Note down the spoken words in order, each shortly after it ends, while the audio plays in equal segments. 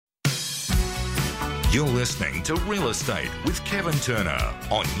You're listening to Real Estate with Kevin Turner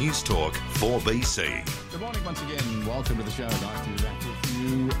on News Talk 4BC. Good morning once again. Welcome to the show. Nice to be back with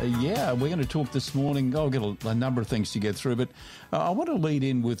you. We're going to talk this morning. I've got a number of things to get through, but I want to lead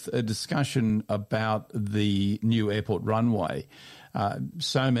in with a discussion about the new airport runway.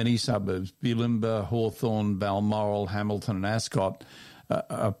 So many suburbs, Bulimba, Hawthorne, Balmoral, Hamilton and Ascot,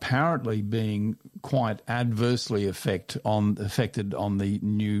 apparently being quite adversely affected on the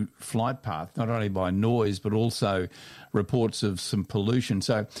new flight path, not only by noise but also reports of some pollution.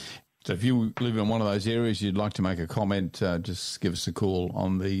 So if you live in one of those areas, you'd like to make a comment, just give us a call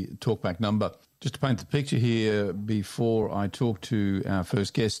on the talkback number. Just to paint the picture here before I talk to our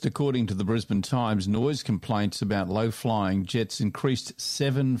first guest, according to the Brisbane Times, noise complaints about low-flying jets increased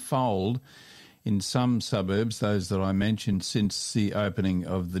sevenfold in some suburbs, those that I mentioned, since the opening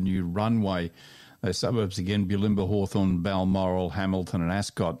of the new runway. Those suburbs, again, Bulimba, Hawthorne, Balmoral, Hamilton and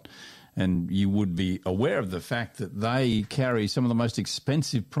Ascot. And you would be aware of the fact that they carry some of the most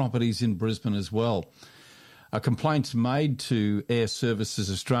expensive properties in Brisbane as well. Complaints made to Air Services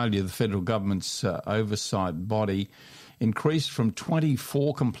Australia, the federal government's oversight body, increased from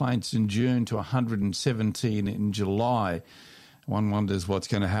 24 complaints in June to 117 in July. One wonders what's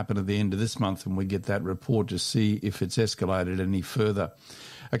going to happen at the end of this month when we get that report to see if it's escalated any further.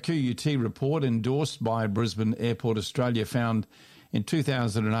 A QUT report endorsed by Brisbane Airport Australia found in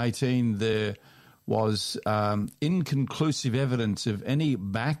 2018 there was inconclusive evidence of any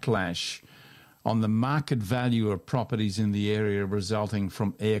backlash on the market value of properties in the area resulting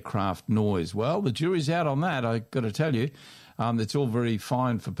from aircraft noise. Well, the jury's out on that, I've got to tell you. It's all very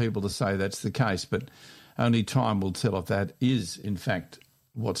fine for people to say that's the case, but only time will tell if that is, in fact,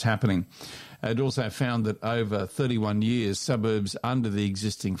 what's happening. It also found that over 31 years, suburbs under the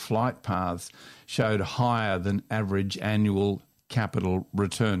existing flight paths showed higher than average annual capital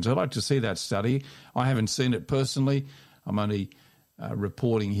returns. I'd like to see that study. I haven't seen it personally. I'm only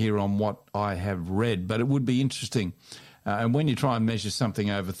reporting here on what I have read, but it would be interesting. And when you try and measure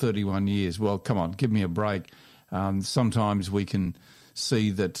something over 31 years, well, come on, give me a break. Sometimes we can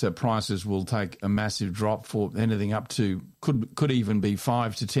see that prices will take a massive drop for anything up to, could even be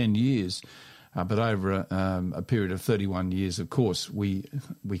 5 to 10 years. But over a period of 31 years, of course, we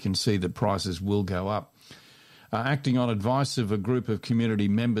can see that prices will go up. Acting on advice of a group of community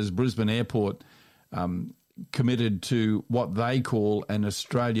members, Brisbane Airport committed to what they call an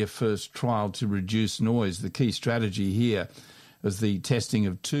Australia First trial to reduce noise. The key strategy here is the testing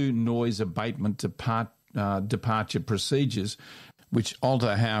of 2 noise abatement departure procedures, which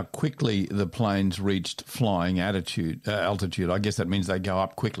alter how quickly the planes reached flying altitude. I guess that means they go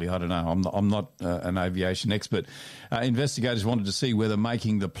up quickly. I don't know. I'm not an aviation expert. Investigators wanted to see whether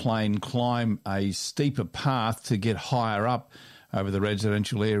making the plane climb a steeper path to get higher up over the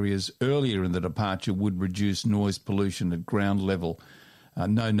residential areas earlier in the departure would reduce noise pollution at ground level.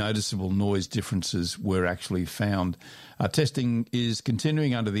 No noticeable noise differences were actually found. Testing is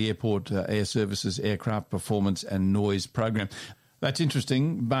continuing under the Airport Air Services Aircraft Performance and Noise Program. That's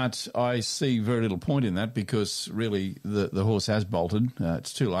interesting, but I see very little point in that because really the horse has bolted.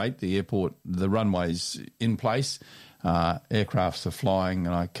 It's too late. The runway's in place. Aircrafts are flying,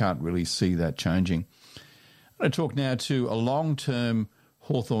 and I can't really see that changing. I'm going to talk now to a long-term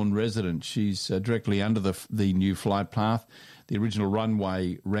Hawthorne resident. She's directly under the new flight path. The original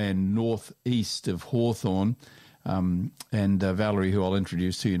runway ran northeast of Hawthorne. And Valerie, who I'll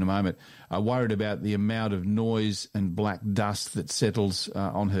introduce to you in a moment, are worried about the amount of noise and black dust that settles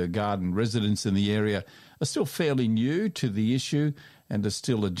on her garden. Residents in the area are still fairly new to the issue and are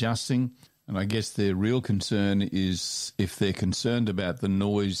still adjusting. And I guess their real concern is if they're concerned about the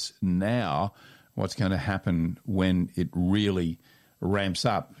noise now, what's going to happen when it really ramps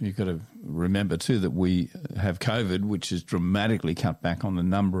up. You've got to remember too that we have COVID, which has dramatically cut back on the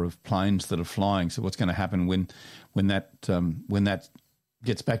number of planes that are flying. So what's going to happen when that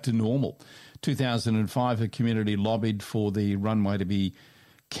gets back to normal? 2005, a community lobbied for the runway to be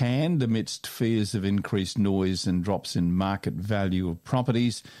canned amidst fears of increased noise and drops in market value of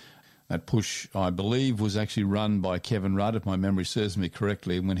properties. That push, I believe, was actually run by Kevin Rudd, if my memory serves me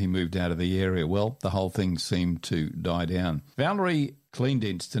correctly, when he moved out of the area. Well, the whole thing seemed to die down. Valerie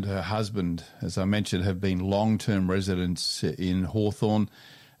Kleindienst and her husband, as I mentioned, have been long-term residents in Hawthorne.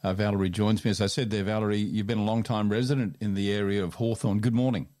 Valerie joins me. As I said there, Valerie, you've been a long-time resident in the area of Hawthorne. Good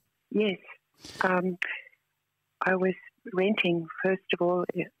morning. Yes. I was renting, first of all,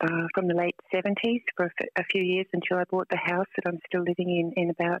 from the late 70s for a few years until I bought the house that I'm still living in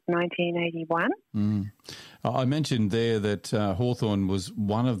about 1981. I mentioned there that Hawthorne was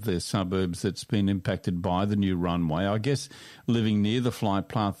one of the suburbs that's been impacted by the new runway. I guess living near the flight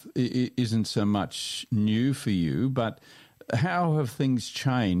path isn't so much new for you, but how have things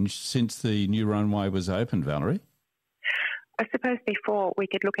changed since the new runway was opened, Valerie? I suppose before we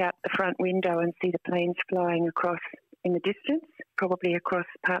could look out the front window and see the planes flying across in the distance, probably across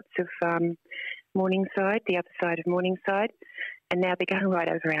parts of Morningside, the other side of Morningside, and now they're going right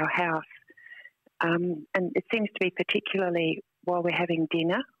over our house. And it seems to be particularly while we're having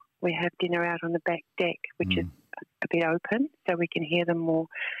dinner. We have dinner out on the back deck, which is a bit open, so we can hear them more.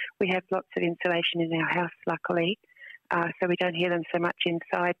 We have lots of insulation in our house, luckily, so we don't hear them so much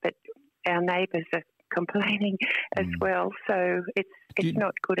inside, but our neighbours are complaining as well, so it's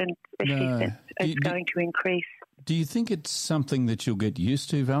not good, and especially since it's going to increase. Do you think it's something that you'll get used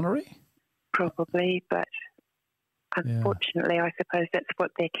to, Valerie? Probably, but unfortunately, I suppose that's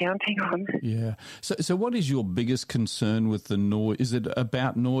what they're counting on. Yeah. So what is your biggest concern with the noise? Is it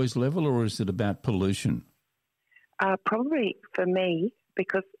about noise level or is it about pollution? Probably for me,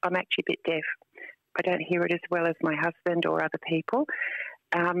 because I'm actually a bit deaf. I don't hear it as well as my husband or other people.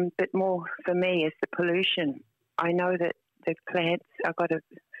 But more for me is the pollution. I know that the plants, I've got a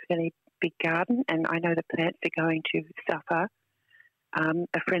fairly big garden, and I know the plants are going to suffer.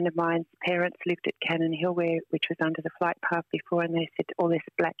 A friend of mine's parents lived at Cannon Hill, which was under the flight path before, and they said all this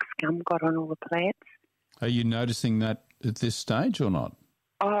black scum got on all the plants. Are you noticing that at this stage or not?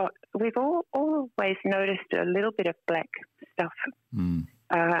 Oh, we've always noticed a little bit of black stuff.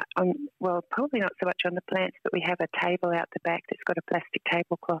 Well, probably not so much on the plants, but we have a table out the back that's got a plastic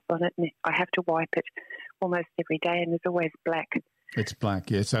tablecloth on it, and I have to wipe it almost every day, and there's always black. It's black,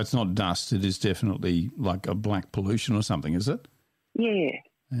 yeah. So it's not dust. It is definitely like a black pollution or something, is it? Yeah.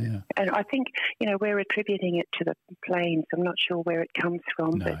 And I think, we're attributing it to the planes. I'm not sure where it comes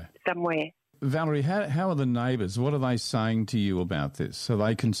from, but somewhere. Valerie, how are the neighbours? What are they saying to you about this? Are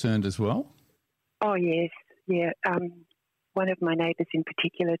they concerned as well? Oh, yes. Yeah. One of my neighbours in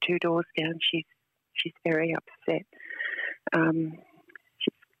particular, 2 doors down, she's very upset.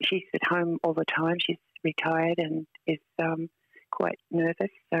 She's at home all the time. She's retired and is quite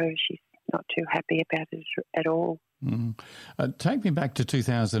nervous, so she's not too happy about it at all. Take me back to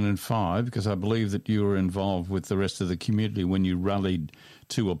 2005, because I believe that you were involved with the rest of the community when you rallied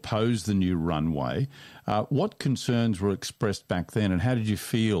to oppose the new runway. What concerns were expressed back then, and how did you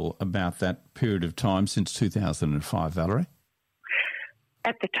feel about that period of time since 2005, Valerie?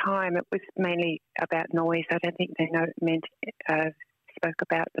 At the time, it was mainly about noise. I don't think they spoke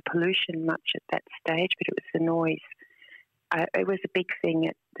about the pollution much at that stage, but it was the noise. It was a big thing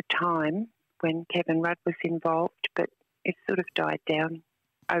at the time when Kevin Rudd was involved, but it sort of died down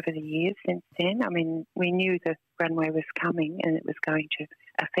over the years since then. I mean, we knew the runway was coming and it was going to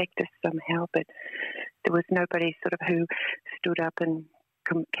affect us somehow, but there was nobody sort of who stood up and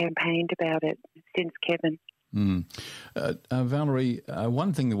campaigned about it since Kevin. Valerie,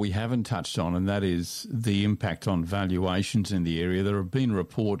 one thing that we haven't touched on, and that is the impact on valuations in the area. There have been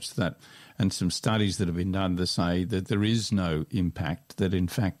reports that, and some studies that have been done to say that there is no impact, that in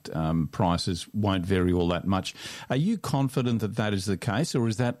fact prices won't vary all that much. Are you confident that that is the case, or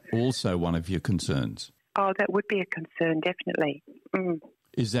is that also one of your concerns? Oh, that would be a concern, definitely.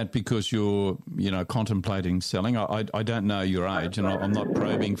 Is that because you're, contemplating selling? I don't know your age, and I'm not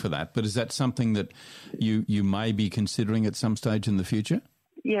probing for that, but is that something that you may be considering at some stage in the future?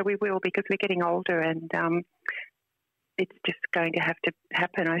 Yeah, we will, because we're getting older, and it's just going to have to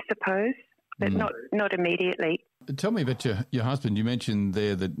happen, I suppose, but not immediately. Tell me about your husband. You mentioned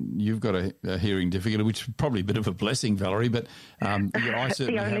there that you've got a hearing difficulty, which is probably a bit of a blessing, Valerie, but I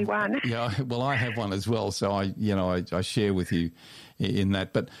certainly the only one. Yeah, well, I have one as well, so I share with you in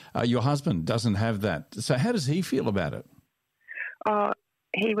that. But your husband doesn't have that. So how does he feel about it? Oh,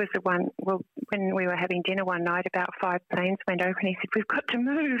 he was the one, well, when we were having dinner one night, about 5 planes went over and he said, "We've got to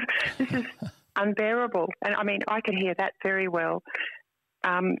move. This is unbearable." And I mean, I could hear that very well,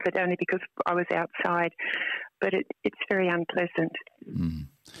 but only because I was outside. But it's very unpleasant.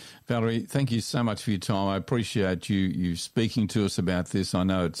 Valerie, thank you so much for your time. I appreciate you speaking to us about this. I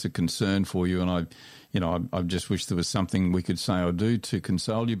know it's a concern for you, and I just wish there was something we could say or do to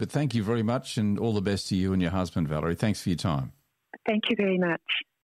console you. But thank you very much, and all the best to you and your husband, Valerie. Thanks for your time. Thank you very much.